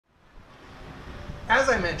as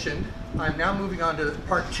I mentioned, I'm now moving on to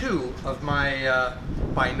part 2 of my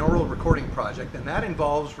binaural recording project, and that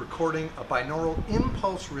involves recording a binaural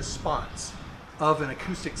impulse response of an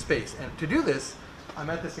acoustic space. And to do this, I'm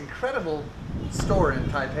at this incredible store in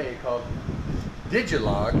Taipei called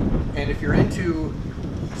Digilog, and if you're into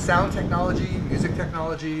sound technology, music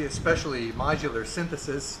technology, especially modular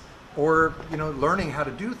synthesis, or learning how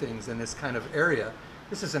to do things in this kind of area,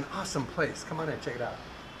 this is an awesome place. Come on in, check it out.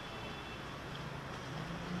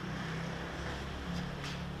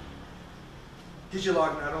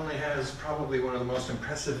 Digilog not only has probably one of the most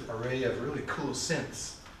impressive array of really cool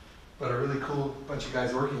synths, but a really cool bunch of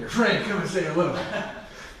guys working here. Frank, come and say hello.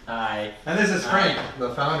 Hi. And this is Frank,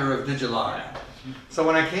 the founder of Digilog. So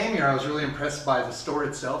when I came here, I was really impressed by the store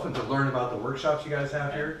itself and to learn about the workshops you guys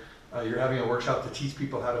have here. You're having a workshop to teach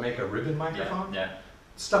people how to make a ribbon microphone? Yeah.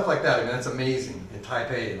 Stuff like that. I mean, that's amazing in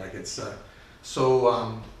Taipei. Like, it's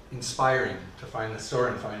so inspiring to find the store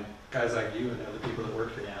and find guys like you and the other people that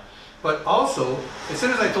work here. Yeah. But also, as soon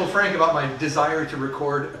as I told Frank about my desire to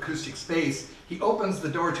record acoustic space, he opens the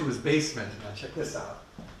door to his basement. Now check this out.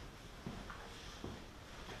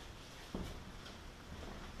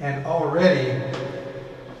 And already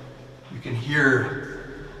you can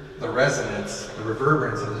hear the resonance, the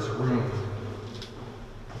reverberance of this room.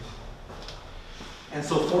 And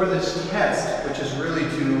so for this test, which is really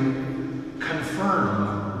to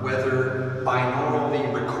confirm whether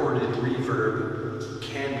binaurally recorded reverb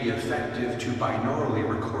can be effective to binaurally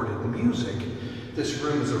recorded music, this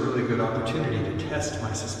room is a really good opportunity to test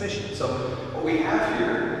my suspicion. So what we have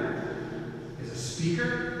here is a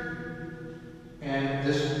speaker and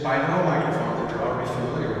this binaural microphone that you're already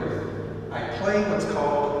familiar with. I play what's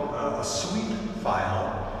called a sweep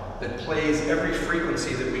file that plays every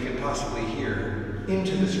frequency that we can possibly hear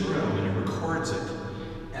into this room, and it records it.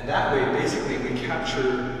 And that way, basically, we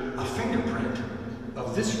capture a fingerprint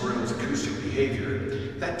of this room's acoustic behavior.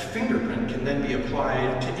 That fingerprint can then be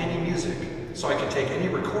applied to any music. So I can take any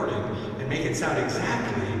recording and make it sound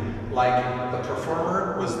exactly like the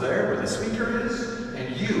performer was there where the speaker is,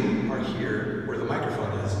 and you are here where the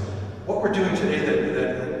microphone is. What we're doing today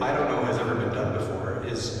that I don't know has ever been done before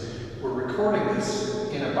is we're recording this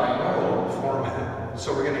in a binaural format.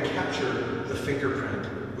 So we're going to capture the fingerprint,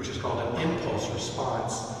 which is called an impulse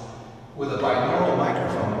response, with a binaural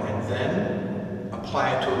microphone, and then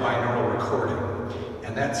apply it to a binaural recording.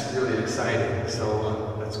 And that's really exciting.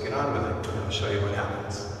 So let's get on with it. I'll show you what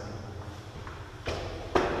happens.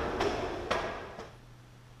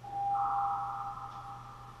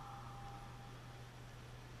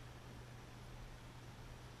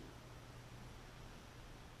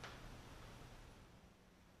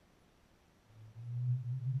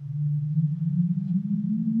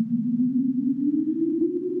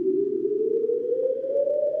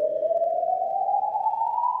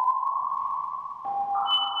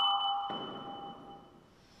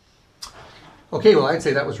 Okay, well, I'd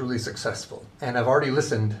say that was really successful. And I've already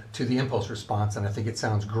listened to the impulse response, and I think it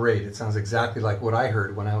sounds great. It sounds exactly like what I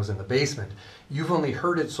heard when I was in the basement. You've only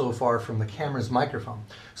heard it so far from the camera's microphone.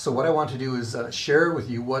 So what I want to do is share with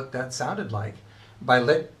you what that sounded like by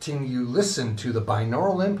letting you listen to the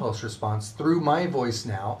binaural impulse response through my voice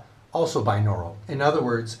now, also binaural. In other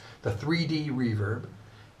words, the 3D reverb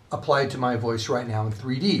applied to my voice right now in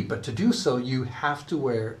 3D. But to do so, you have to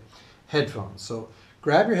wear headphones. So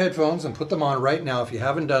grab your headphones and put them on right now if you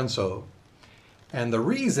haven't done so. And the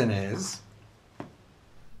reason is,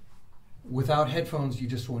 without headphones, you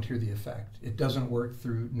just won't hear the effect. It doesn't work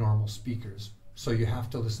through normal speakers, so you have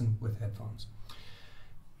to listen with headphones.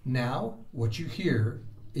 Now, what you hear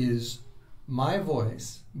is my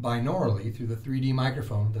voice binaurally through the 3D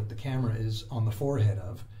microphone that the camera is on the forehead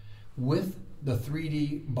of, with the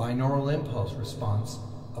 3D binaural impulse response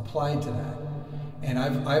applied to that. And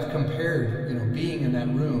I've compared, being in that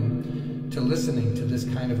room to listening to this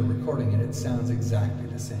kind of a recording, and it sounds exactly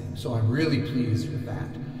the same. So I'm really pleased with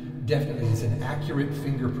that. Definitely, it's an accurate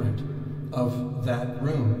fingerprint of that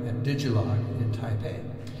room at Digilog in Taipei.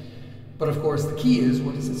 But of course, the key is,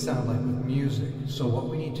 what does it sound like with music? So what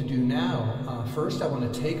we need to do now, first I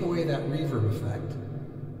want to take away that reverb effect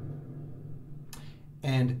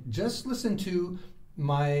and just listen to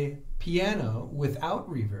my piano without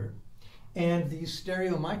reverb, and these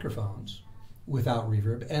stereo microphones without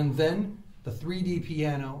reverb, and then the 3D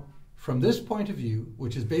piano from this point of view,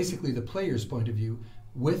 which is basically the player's point of view,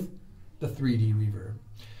 with the 3D reverb.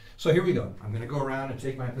 So here we go. I'm going to go around and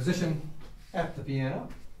take my position at the piano.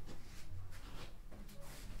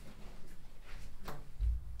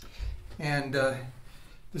 And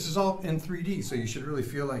this is all in 3D, so you should really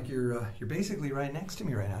feel like you're basically right next to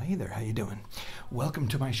me right now. Hey there, how you doing? Welcome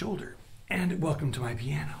to my shoulder. And welcome to my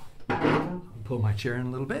piano. I'll pull my chair in a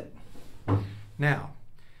little bit. Now,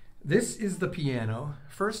 this is the piano,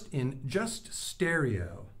 first in just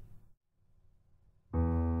stereo.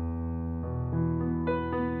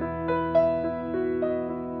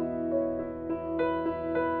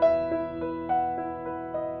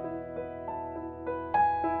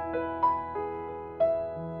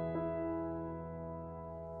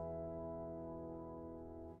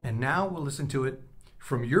 And now we'll listen to it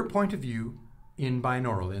from your point of view in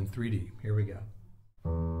binaural, in 3D. Here we go.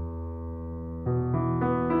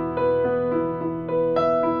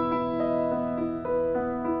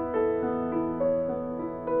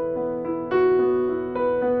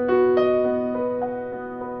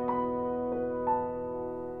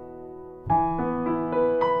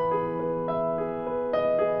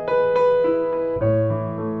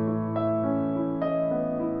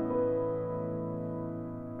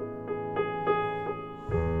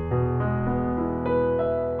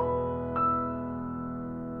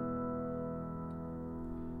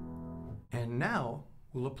 And now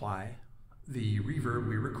we'll apply the reverb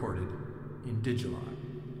we recorded in Digilog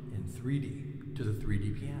in 3D to the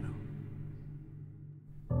 3D piano.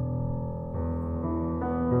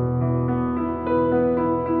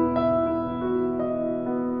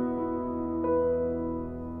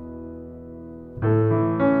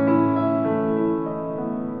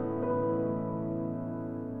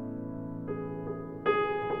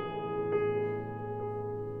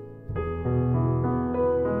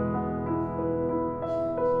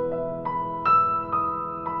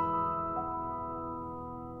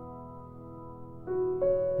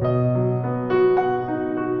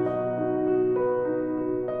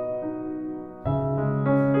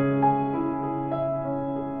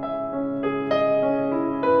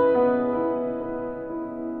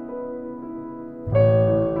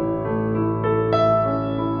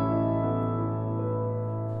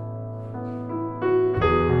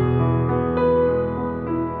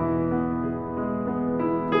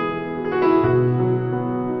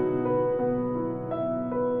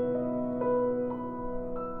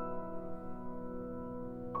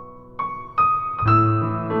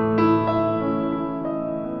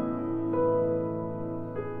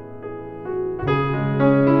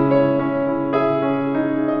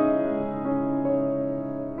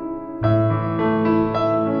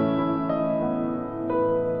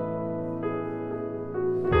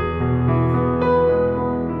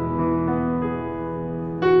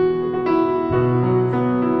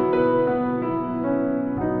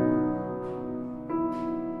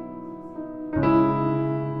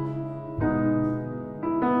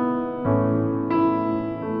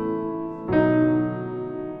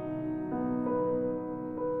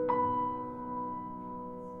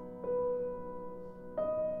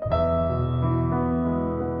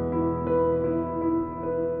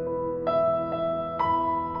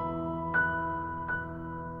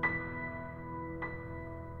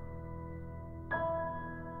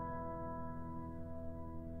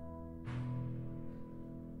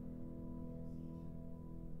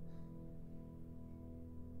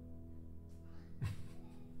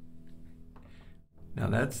 Now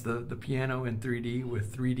that's the piano in 3D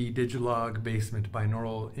with 3D Digilog basement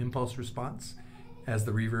binaural impulse response as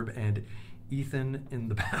the reverb, and Ethan in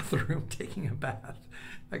the bathroom taking a bath.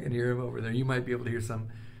 I can hear him over there. You might be able to hear some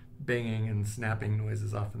banging and snapping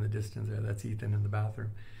noises off in the distance there. That's Ethan in the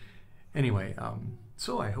bathroom. Anyway,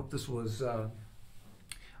 so I hope this was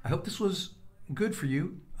good for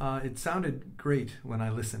you. It sounded great when I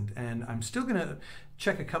listened, and I'm still gonna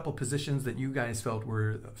check a couple positions that you guys felt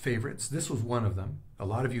were favorites. This was one of them. A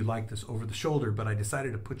lot of you liked this over the shoulder, but I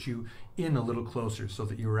decided to put you in a little closer so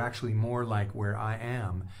that you were actually more like where I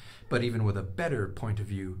am, but even with a better point of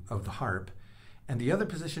view of the harp. And the other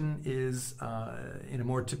position is in a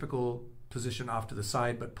more typical position off to the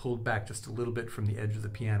side, but pulled back just a little bit from the edge of the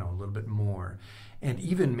piano, a little bit more, and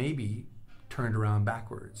even maybe turned around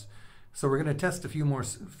backwards. So we're going to test a few more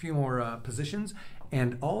positions,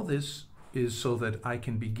 and all this is so that I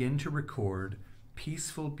can begin to record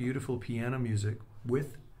peaceful, beautiful piano music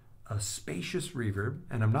with a spacious reverb.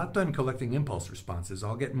 And I'm not done collecting impulse responses.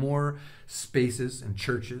 I'll get more spaces and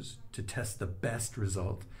churches to test the best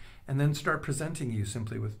result, and then start presenting you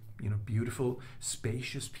simply with, beautiful,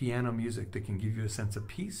 spacious piano music that can give you a sense of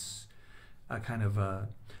peace, a kind of a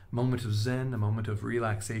moment of zen, a moment of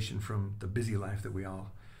relaxation from the busy life that we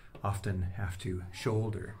all often have to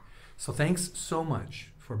shoulder. So thanks so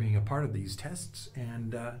much for being a part of these tests,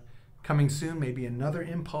 and coming soon, maybe another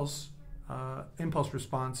impulse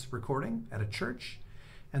response recording at a church,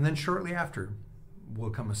 and then shortly after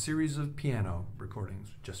will come a series of piano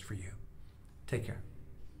recordings just for you. Take care.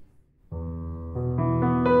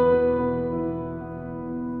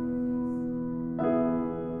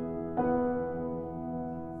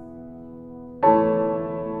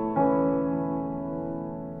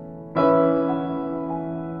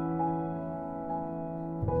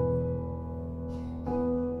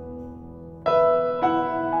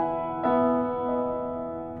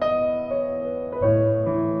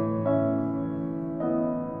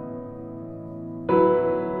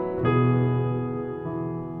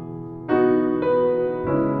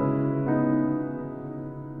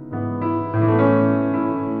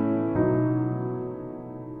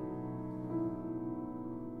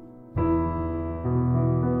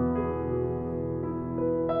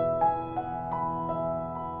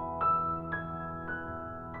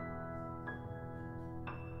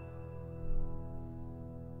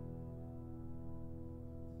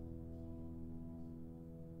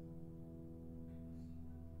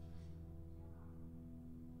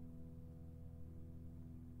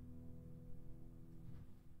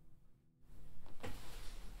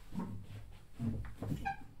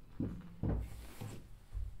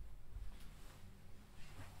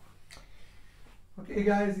 Okay,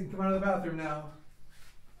 guys, you can come out of the bathroom now.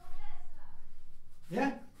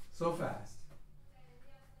 Yeah, so fast.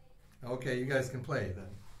 Okay, you guys can play then.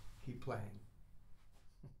 Keep playing.